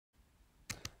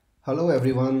Hello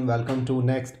everyone, welcome to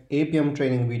next Apm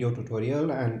training video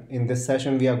tutorial, and in this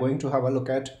session we are going to have a look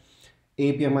at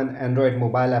Apm and Android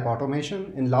mobile app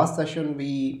automation. In last session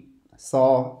we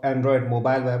saw Android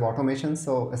mobile web automation,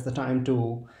 so it's the time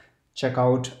to check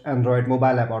out Android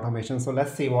mobile app automation. So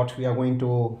let's see what we are going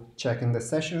to check in this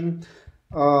session.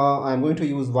 I'm going to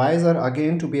use Visor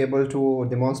again to be able to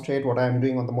demonstrate what I'm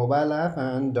doing on the mobile app,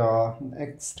 and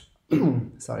next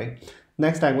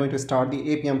next I'm going to start the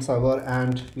Apm server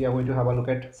and we are going to have a look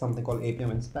at something called Apm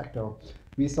Inspector.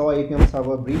 We saw Apm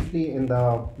server briefly in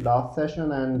the last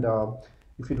session, and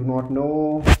if you do not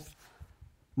know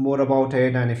more about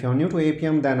it and if you're new to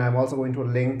Apm, then I'm also going to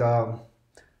link the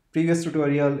previous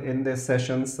tutorial in this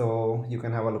session so you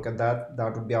can have a look at that.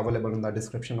 That would be available in the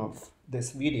description of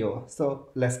this video. So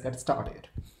let's get started.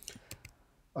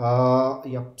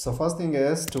 So first thing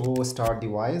is to start the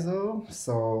Visor.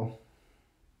 So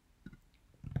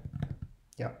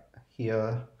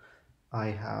here I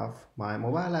have my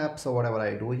mobile app, so whatever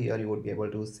I do here you would be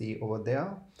able to see over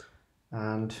there.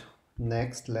 And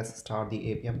next let's start the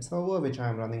Apm server, which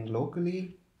I'm running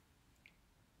locally.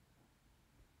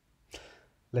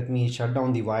 Let me shut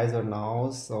down the Visor now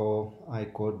so I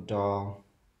could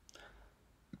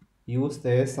use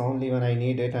this only when I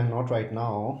need it and not right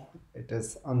now. It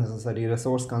is unnecessary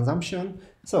resource consumption.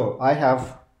 So I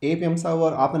have Apm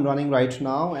server up and running right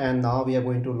now, and now we are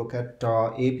going to look at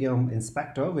Apm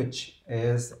Inspector, which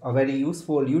is a very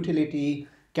useful utility,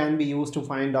 can be used to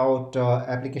find out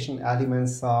application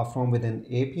elements from within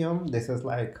Apm. This is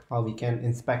like how we can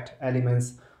inspect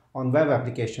elements on web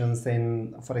applications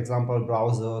in, for example,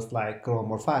 browsers like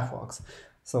Chrome or Firefox.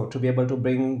 So to be able to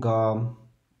bring Apm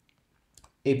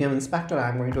Inspector,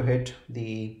 I'm going to hit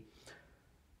the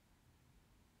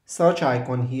search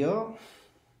icon here,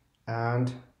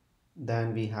 and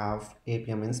then we have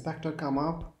Apm Inspector come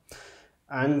up,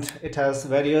 and it has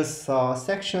various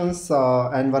sections,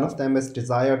 and one of them is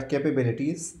desired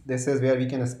capabilities. This is where we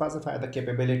can specify the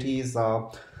capabilities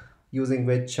using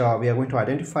which we are going to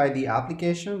identify the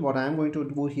application. What I'm going to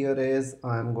do here is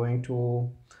I'm going to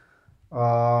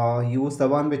use the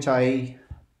one which I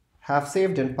have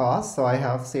saved in past. So I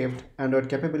have saved Android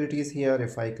capabilities here.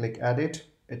 If I click edit,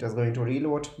 it is going to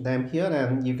reload them here,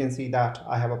 and you can see that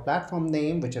I have a platform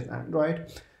name which is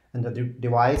Android and the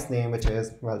device name which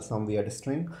is, well, some weird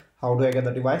string. How do I get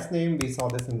the device name? We saw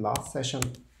this in last session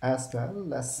as well.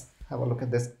 Let's have a look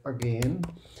at this again.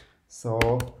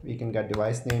 So we can get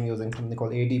device name using something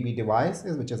called ADB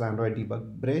devices, which is Android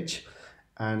debug bridge,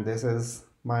 and this is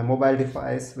my mobile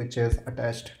device which is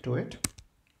attached to it.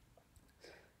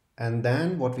 And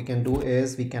then what we can do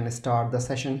is we can start the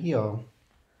session here.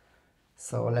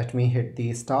 So let me hit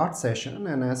the start session,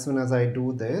 and as soon as I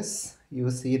do this, you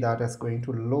see that it's going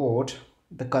to load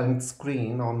the current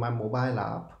screen on my mobile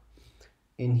app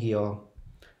in here.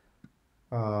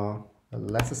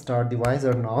 Let's start the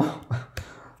Visor now.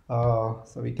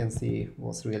 So we can see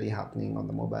what's really happening on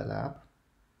the mobile app.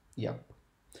 Yep.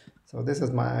 So this is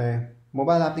my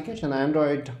mobile application,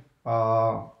 Android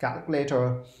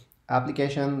calculator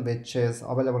application, which is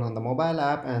available on the mobile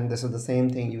app, and this is the same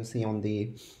thing you see on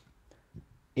the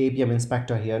Apm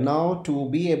Inspector here. Now to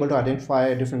be able to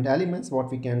identify different elements, what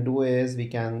we can do is we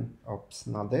can,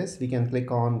 we can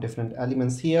click on different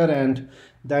elements here, and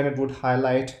then it would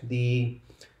highlight the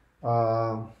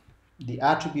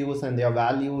attributes and their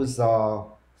values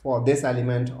for this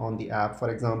element on the app. For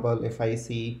example, if I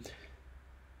see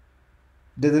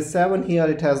digit 7 here,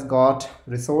 it has got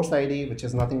resource ID, which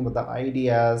is nothing but the ID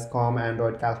as com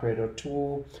Android calculator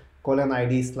 2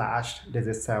 :ID /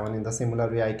 digit 7. In the similar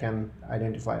way, I can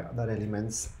identify other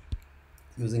elements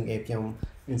using Apm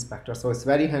Inspector. So it's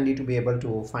very handy to be able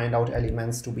to find out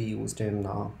elements to be used in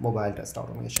mobile test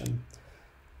automation.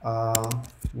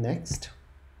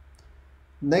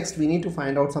 Next, we need to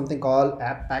find out something called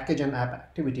app package and app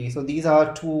activity. So these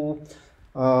are two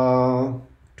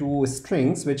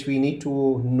strings which we need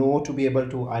to know to be able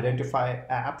to identify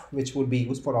app which would be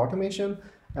used for automation.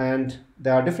 And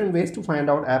there are different ways to find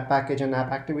out app package and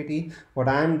app activity. What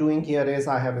I'm doing here is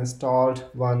I have installed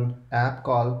one app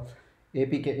called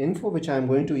APK info, which I'm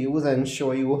going to use and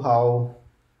show you how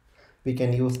we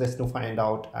can use this to find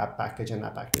out app package and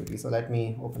app activity. So let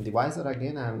me open the Visor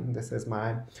again, and this is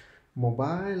my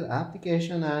mobile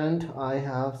application, and I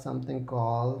have something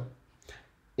called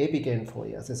APK info.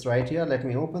 Yes, it's right here. Let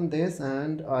me open this,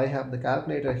 and I have the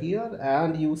calculator here,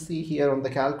 and you see here on the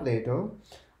calculator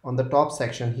on the top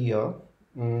section here,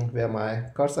 where my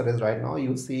cursor is right now,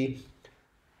 you see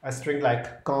a string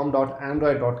like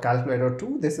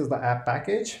com.android.calculator2. This is the app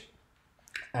package,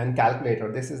 and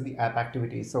calculator, this is the app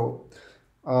activity. So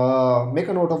Make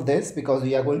a note of this because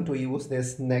we are going to use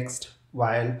this next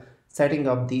while setting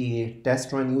up the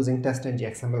test run using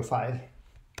test.xml file.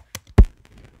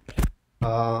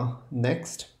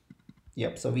 Next.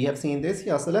 Yep, so we have seen this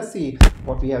here. So let's see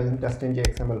what we have in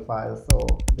test.xml file. So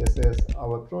this is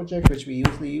our project which we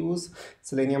usually use,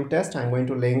 Selenium test. I'm going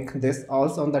to link this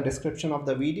also in the description of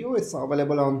the video. It's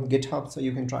available on GitHub, so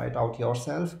you can try it out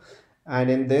yourself. And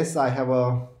in this, I have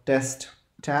a test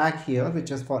tag here,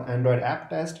 which is for Android app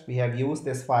test. We have used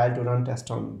this file to run test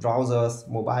on browsers,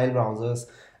 mobile browsers,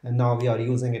 and now we are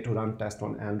using it to run test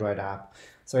on Android app.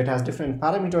 So it has different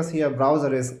parameters here.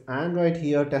 Browser is Android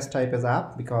here, test type is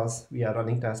app because we are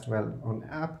running test well on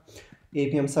app.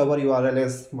 Apm Server URL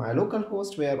is my local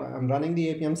host where I'm running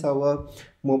the Apm Server.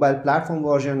 Mobile platform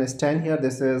version is 10 here.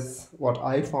 This is what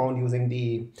I found using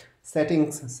the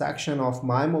settings section of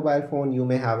my mobile phone. You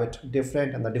may have it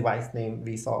different, and the device name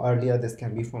we saw earlier, this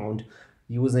can be found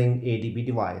using ADB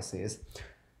devices.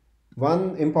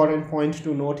 One important point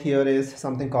to note here is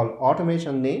something called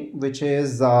automation name, which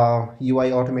is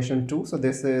UI automation 2. So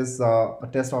this is a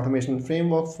test automation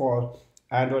framework for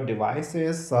Android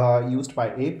devices used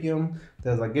by Appium.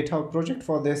 There's a GitHub project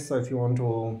for this, so if you want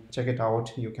to check it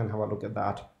out, you can have a look at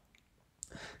that.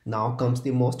 Now comes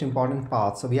the most important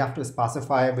part. So we have to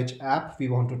specify which app we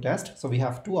want to test. So we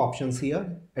have two options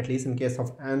here, at least in case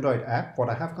of Android app. What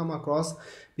I have come across,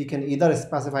 we can either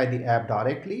specify the app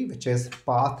directly, which is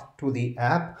path to the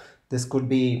app. This could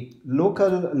be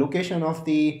location of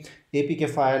the APK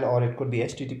file, or it could be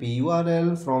HTTP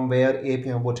URL from where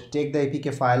Appium would take the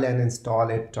APK file and install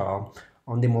it on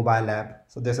the mobile app.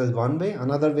 So this is one way.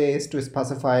 Another way is to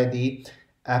specify the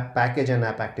app package and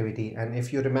app activity. And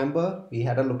if you remember, we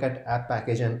had a look at app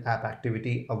package and app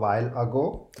activity a while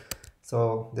ago.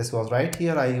 So this was right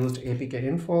here. I used apk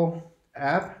info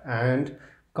app, and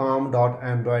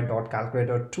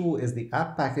com.android.calculator2 is the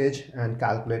app package and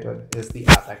calculator is the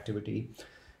app activity.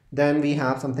 Then we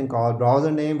have something called browser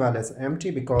name. Well, it's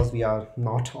empty because we are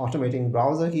not automating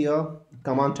browser here.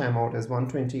 Command timeout is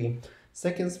 120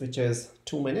 seconds, which is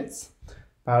 2 minutes.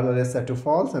 Parallel is set to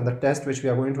false, and the test which we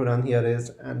are going to run here is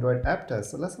Android app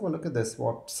test. So let's have a look at this,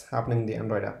 what's happening in the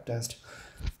Android app test.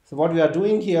 So what we are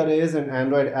doing here is in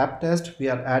Android app test, we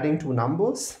are adding two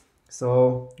numbers.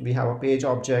 So we have a page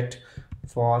object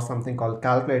for something called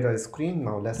calculator screen.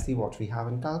 Now let's see what we have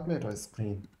in calculator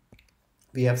screen.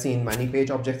 We have seen many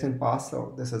page objects in past,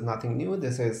 so this is nothing new.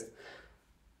 This is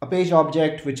a page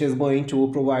object which is going to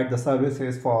provide the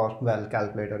services for, well,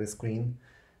 calculator screen.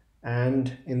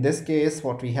 And in this case,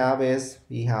 what we have is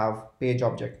we have page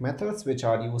object methods which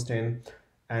are used in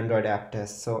Android app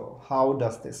test. So how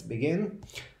does this begin?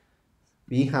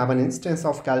 We have an instance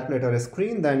of calculator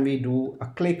screen, then we do a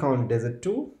click on digit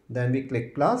 2, then we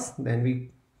click plus, then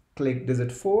we click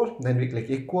digit 4, then we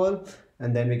click equal,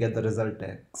 and then we get the result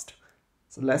text.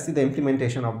 So let's see the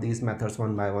implementation of these methods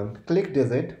one by one. Click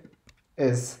digit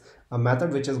is a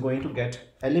method which is going to get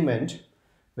element,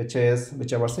 which is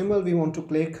whichever symbol we want to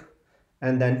click,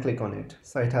 and then click on it.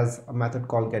 So it has a method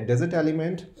called get digit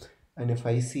element, and if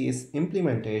I see its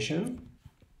implementation,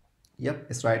 yep,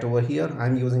 it's right over here.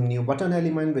 I'm using new button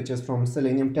element, which is from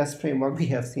Selenium test framework. We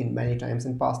have seen many times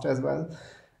in past as well.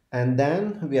 And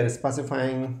then we are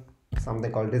specifying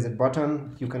something called digit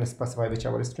button. You can specify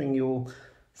whichever string you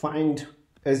find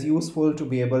is useful to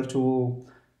be able to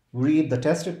read the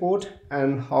test report.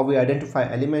 And how we identify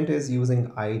element is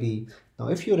using ID. Now,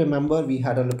 if you remember, we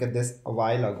had a look at this a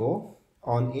while ago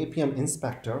on Apm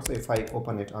Inspector. So if I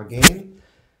open it again,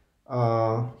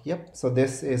 yep, so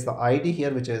this is the ID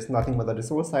here, which is nothing but the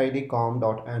resource ID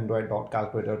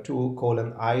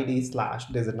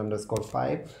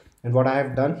com.android.calculator2:id/digit_5. And what I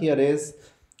have done here is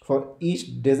for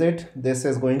each digit, this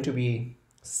is going to be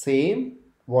same.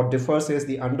 What differs is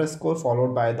the underscore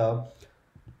followed by the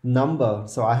number.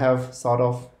 So I have sort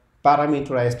of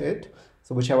parameterized it.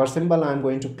 So whichever symbol I'm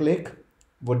going to click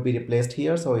would be replaced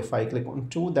here. So if I click on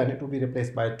 2, then it will be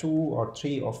replaced by 2 or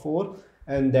 3 or 4,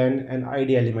 and then an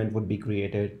ID element would be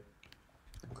created.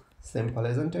 Simple,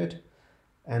 isn't it?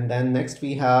 And then next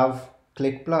we have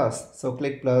click plus. So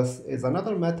click plus is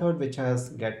another method which has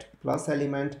get plus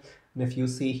element, and if you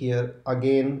see here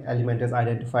again, element is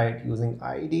identified using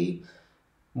ID,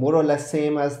 more or less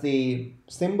same as the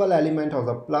symbol element or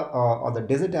the or the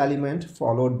digit element,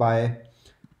 followed by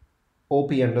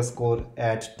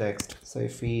op_add text. So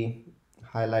if we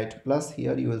highlight plus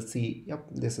here, you will see, yep,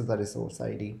 this is the resource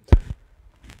ID.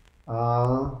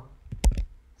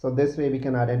 So this way we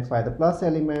can identify the plus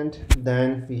element.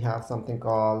 Then we have something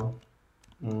called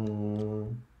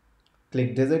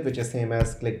click digit, which is same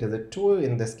as click digit 2.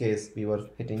 In this case, we were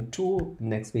hitting 2.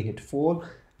 Next we hit 4,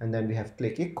 and then we have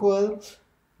click equal.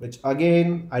 which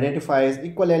again identifies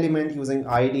equal element using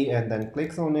ID and then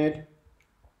clicks on it.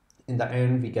 In the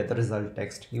end, we get the result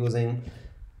text using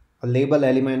a label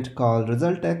element called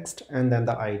result text and then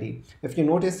the ID. If you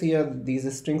notice here,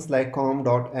 these strings like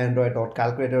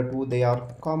com.android.calculator2, they are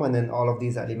common in all of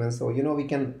these elements. So, we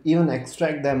can even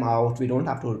extract them out. We don't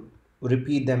have to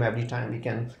repeat them every time. We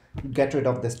can get rid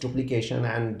of this duplication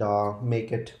and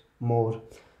make it more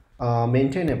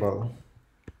maintainable.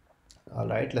 All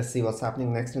right, let's see what's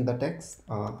happening next in the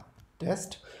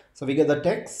test. So we get the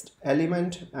text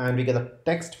element and we get the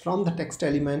text from the text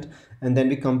element, and then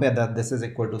we compare that this is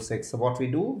equal to 6. So what we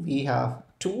do, we have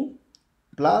 2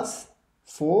 plus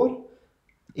 4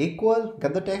 equal,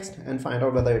 get the text and find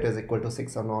out whether it is equal to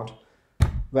 6 or not.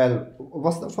 Well,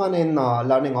 what's the fun in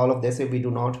learning all of this if we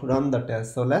do not run the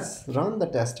test? So let's run the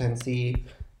test and see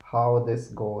how this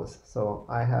goes. So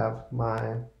I have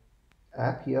my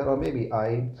app here, or maybe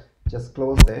I just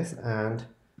close this and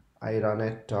I run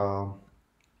it.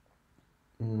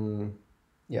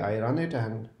 Yeah, I run it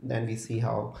and then we see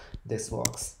how this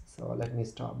works. So let me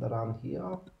start the run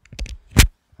here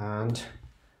and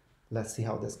let's see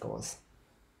how this goes.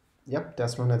 Yep,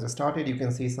 test run has started. You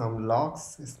can see some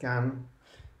logs scan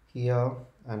here,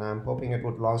 and I'm hoping it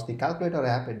would launch the calculator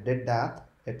app. It did that.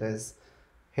 It has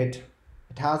hit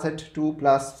 2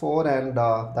 plus 4 and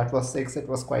that was 6. It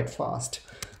was quite fast.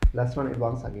 Let's run it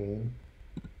once again.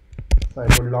 So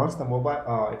it would launch the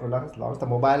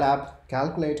mobile app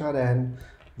calculator and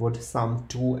would sum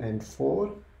 2 and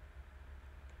 4.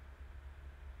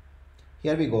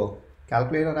 Here we go.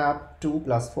 Calculator app 2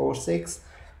 plus 4 6,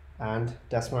 and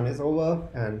test run is over.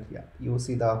 And yeah, you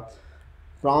see the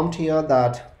prompt here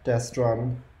that test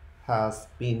run has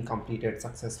been completed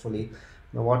successfully.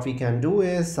 Now what we can do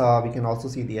is we can also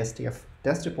see the STF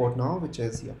test report now, which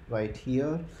is right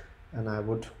here, and I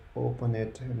would open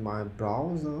it in my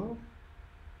browser.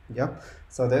 Yep,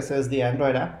 so this is the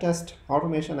Android app test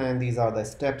automation, and these are the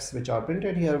steps which are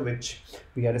printed here, which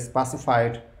we are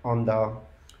specified on the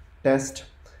test.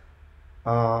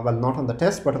 Well, not on the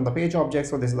test, but on the page object.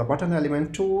 So this is the button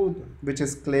element 2, which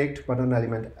is clicked, button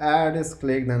element add is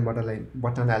clicked, then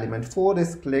button element 4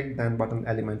 is clicked, then button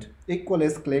element equal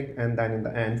is clicked, and then in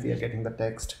the end we are getting the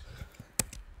text.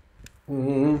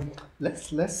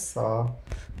 Let's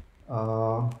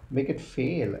make it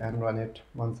fail and run it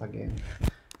once again.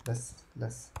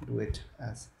 Let's do it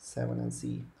as 7 and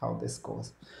see how this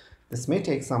goes. This may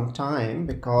take some time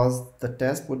because the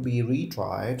test would be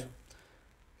retried.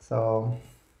 So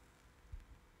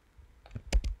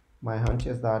my hunch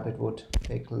is that it would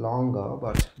take longer,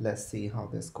 but let's see how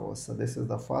this goes. So this is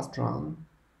the first run.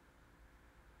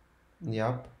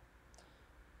 Yep.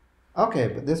 Okay,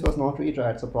 but this was not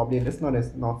retried, so probably listener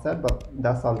is not set, but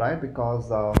that's all right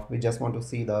because we just want to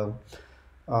see the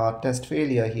test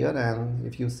failure here. And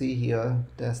if you see here,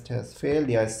 test has failed.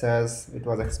 Yeah, it says it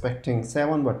was expecting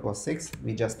 7 but was 6.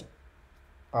 We just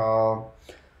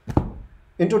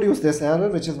introduced this error,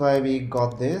 which is why we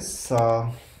got this.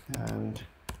 And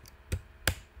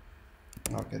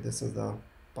okay, this is the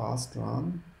past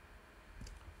run.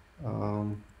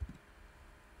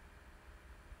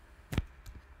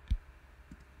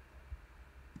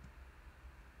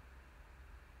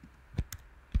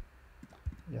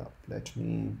 Yeah, let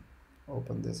me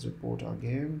open this report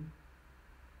again.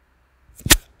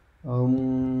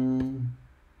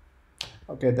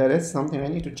 Okay, there is something I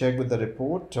need to check with the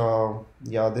report.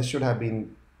 Yeah, this should have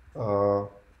been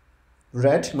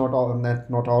red, not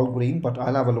all green, but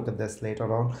I'll have a look at this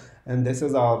later on. And this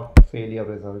is our failure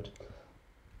result.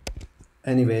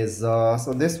 Anyways,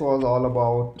 so this was all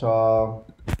about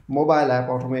mobile app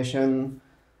automation,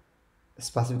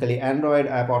 specifically Android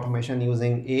app automation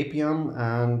using Appium,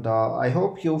 and I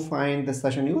hope you find this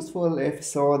session useful. If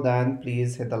so, then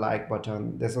please hit the like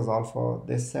button. This is all for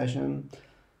this session.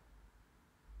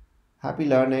 Happy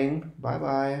learning. Bye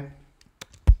bye.